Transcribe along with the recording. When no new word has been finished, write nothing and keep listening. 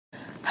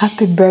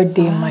Happy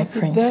birthday, my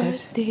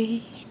princess,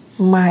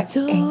 my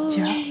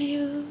angel.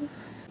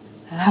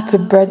 Happy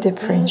birthday,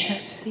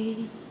 princess.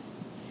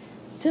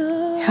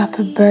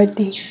 Happy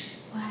birthday.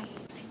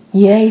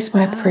 Here is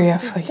my prayer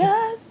for you.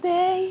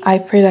 I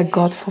pray that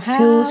God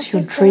fulfills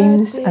your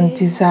dreams and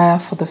desire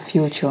for the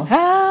future.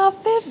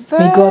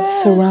 May God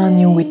surround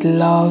you with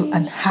love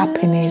and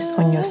happiness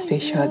on your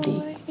special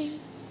day.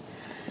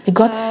 May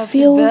God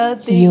fill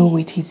you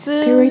with His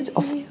spirit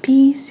of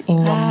peace in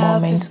your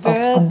moments of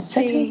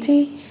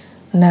uncertainty,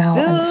 now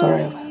and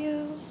forever.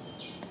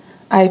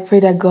 I pray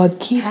that God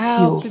gives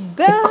you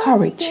the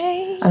courage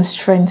and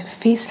strength to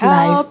face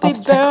life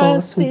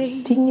obstacles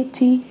with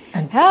dignity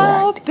and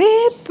pride.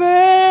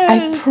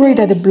 I pray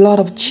that the blood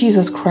of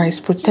Jesus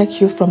Christ protect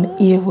you from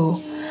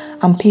evil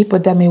and people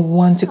that may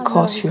want to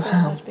cause you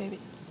harm.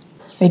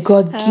 May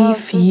God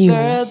give you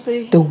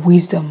the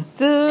wisdom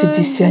to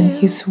discern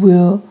His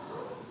will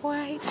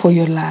for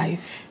your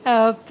life,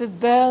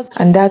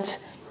 and that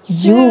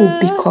you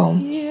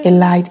become a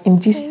light in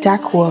this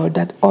dark world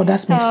that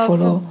others may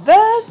follow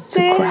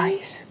to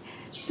Christ.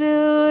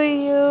 To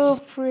you,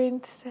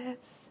 princess.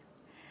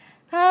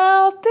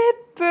 Happy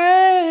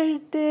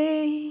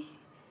birthday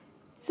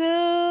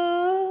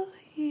to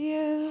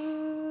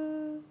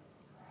you.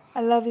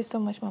 I love you so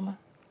much, Mama.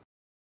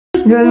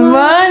 Good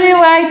morning,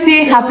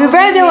 Whitey. Happy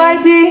birthday,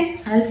 Whitey.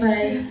 High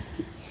five.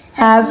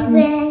 Happy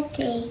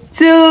birthday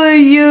to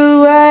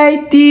you,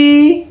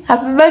 Whitey.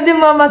 Happy birthday,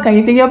 Mama. Can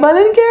you pick your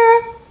balloon,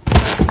 girl?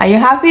 Are you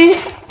happy?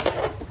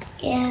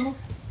 Yeah.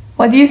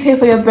 What do you say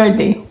for your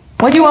birthday?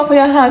 What do you want for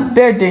your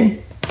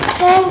birthday?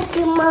 Thank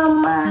you,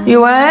 Mama.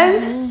 You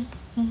want?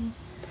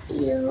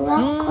 You're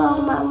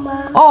welcome,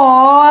 Mama.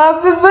 Oh,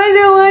 happy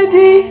birthday,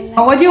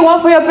 Whitey. What do you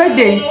want for your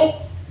birthday?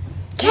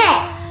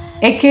 Cake.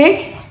 A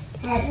cake?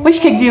 Which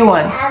cake do you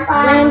want?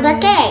 Rainbow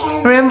cake.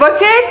 Rainbow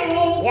cake?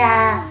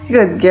 Yeah.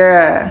 Good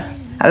girl.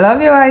 I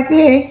love you,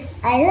 Whitey.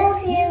 I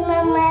love you,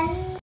 Mama.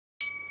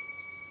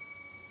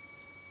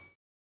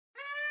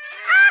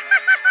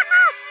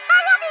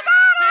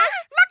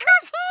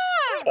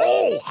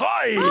 Oh,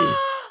 hi! Wow,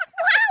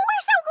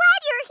 we're so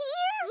glad you're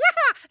here!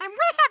 Yeah, and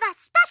we have a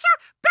special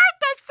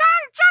birthday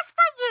song just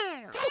for you!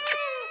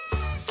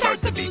 Start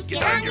the beat, get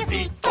on your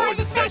feet for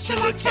the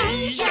special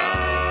occasion.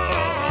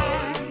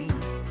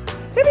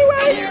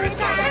 Anyway. Here is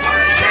my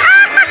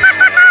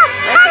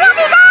Hi,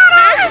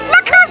 everybody!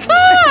 Look who's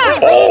here!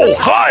 Oh,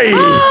 hi!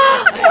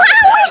 Wow,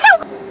 we're so...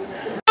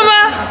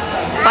 Mama,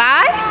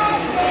 why?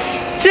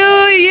 To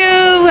you,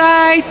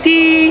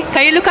 Whitey.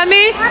 Can you look at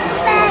me?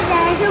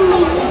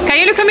 Can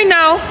you look at me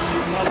now?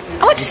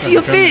 I want to see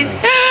your face.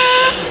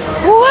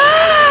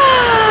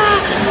 Wow!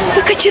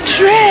 Look at your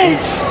dress.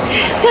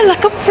 You're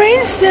like a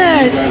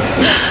princess.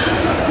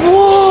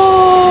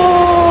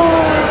 Whoa!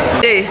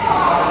 Hey.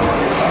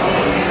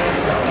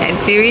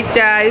 Auntie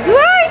Rita is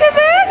right a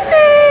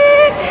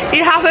birthday.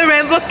 You have a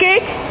rainbow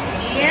cake?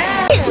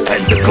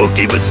 And the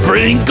cookie with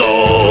sprinkles.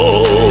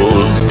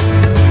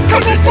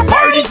 Cause it's a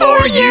party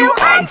for you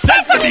on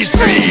Sesame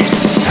Street.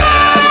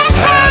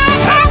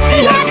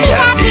 Happy, happy,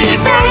 happy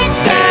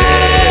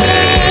birthday.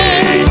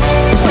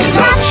 We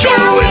love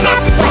showing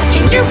up,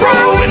 watching you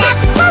growing up.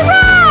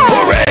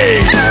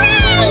 Hooray!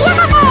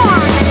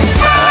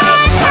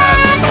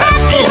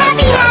 Happy,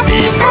 happy,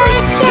 happy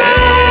birthday.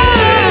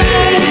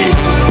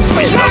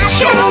 We love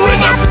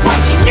showing up,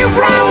 watching you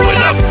growing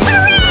up.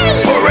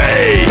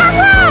 Hooray!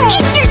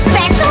 It's your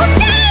special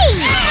day!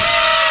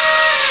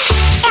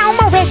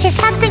 Elmo wishes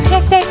hugs and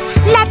kisses.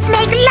 Let's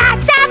make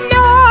lots of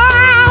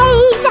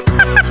noise!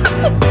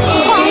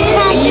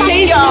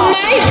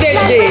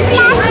 Today's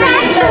my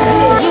birthday.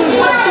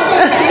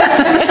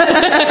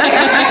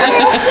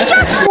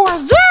 Just for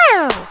you!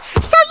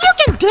 So you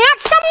can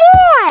dance some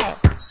more!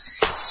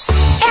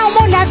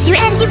 Elmo loves you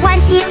and he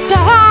wants you to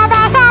have a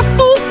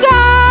happy day!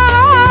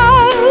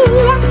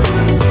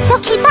 So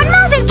keep on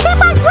moving, keep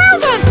on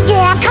grooving!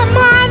 Yeah, come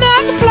on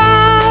and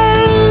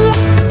play!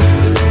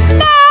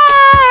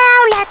 Now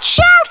let's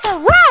shout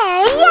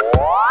hooray!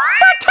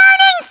 For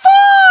turning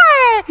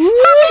 4!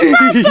 Happy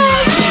birthday!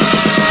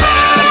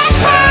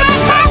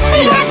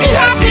 Happy, happy,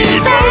 happy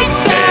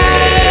birthday.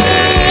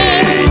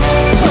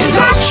 We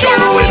love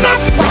showing up,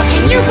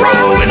 watching you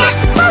growing up.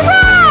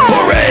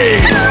 Hooray!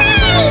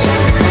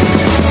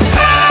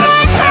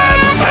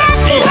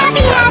 Happy,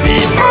 happy, happy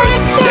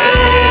birthday.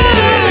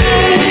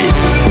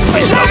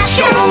 We love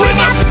showing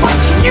up,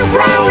 watching you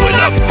growing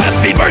up.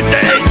 Happy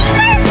birthday!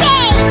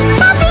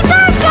 Happy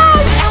birthday!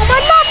 Elmo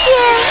loves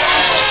you!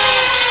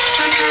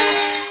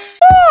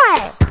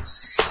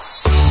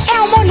 4!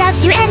 Elmo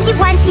loves you and he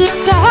wants you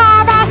to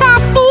have a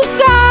happy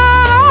day!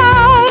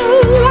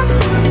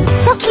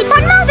 So keep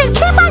on moving,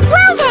 keep on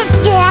grooving!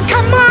 Yeah,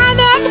 come on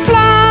and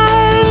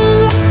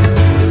play!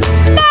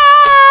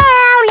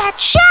 Now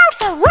let's shout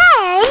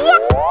hooray!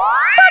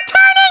 For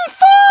turning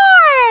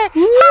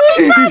 4!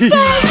 Happy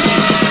birthday!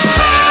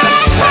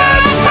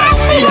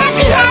 Happy,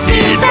 happy,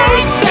 happy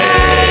birthday.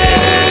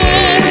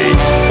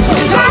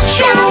 We love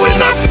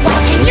showing up,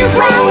 watching you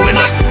growing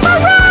up.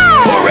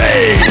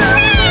 Hooray!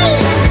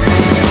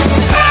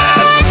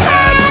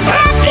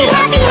 Happy,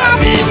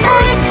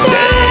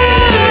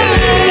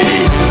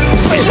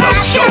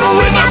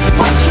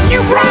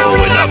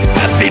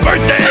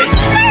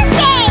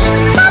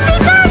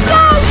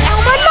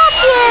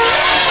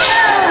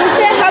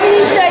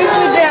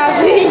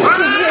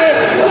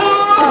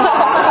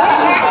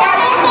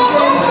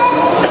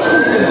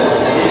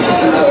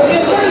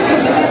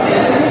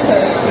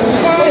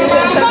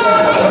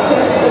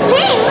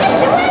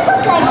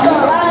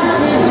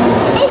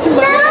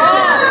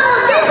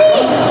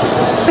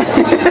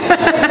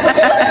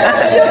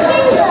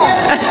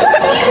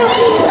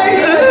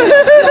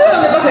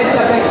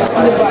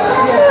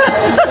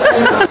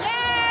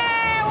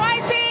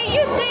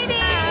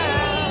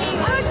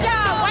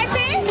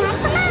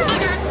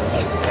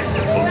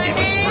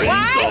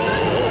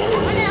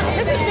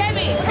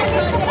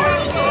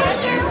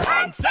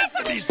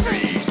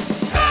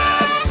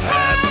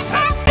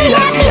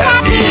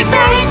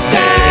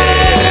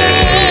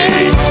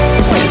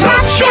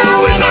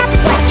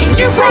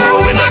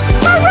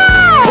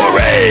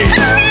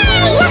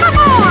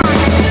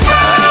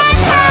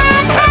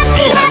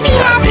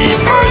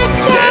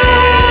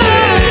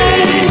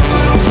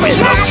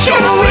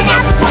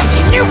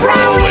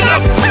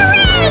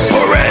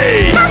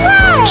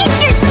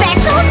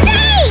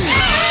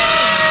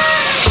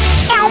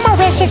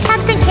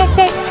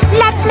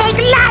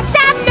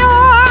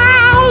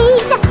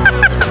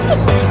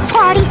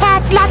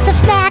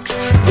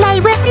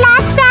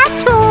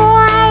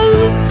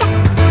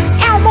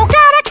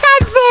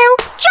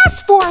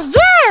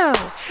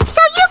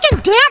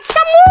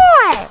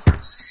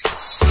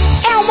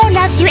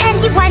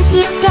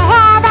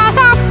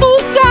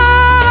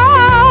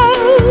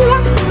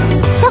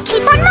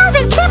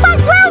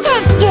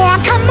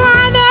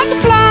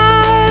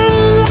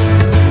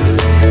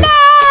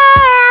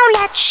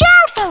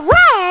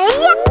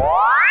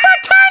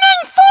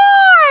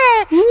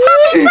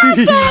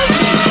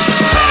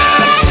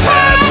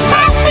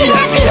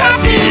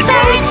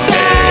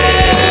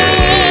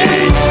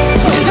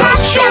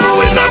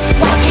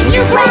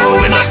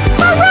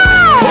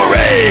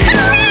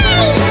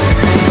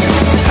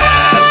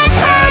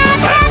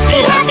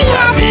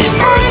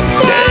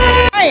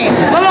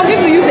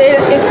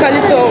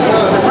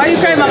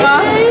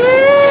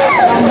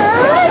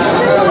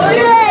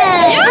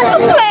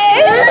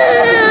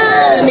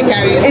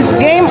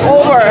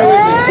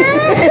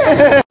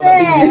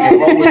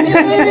 Happy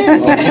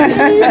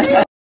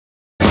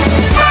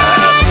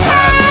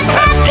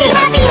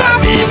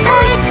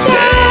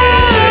birthday!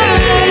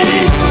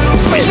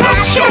 We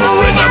love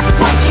showing up,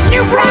 watching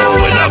you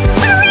growing up.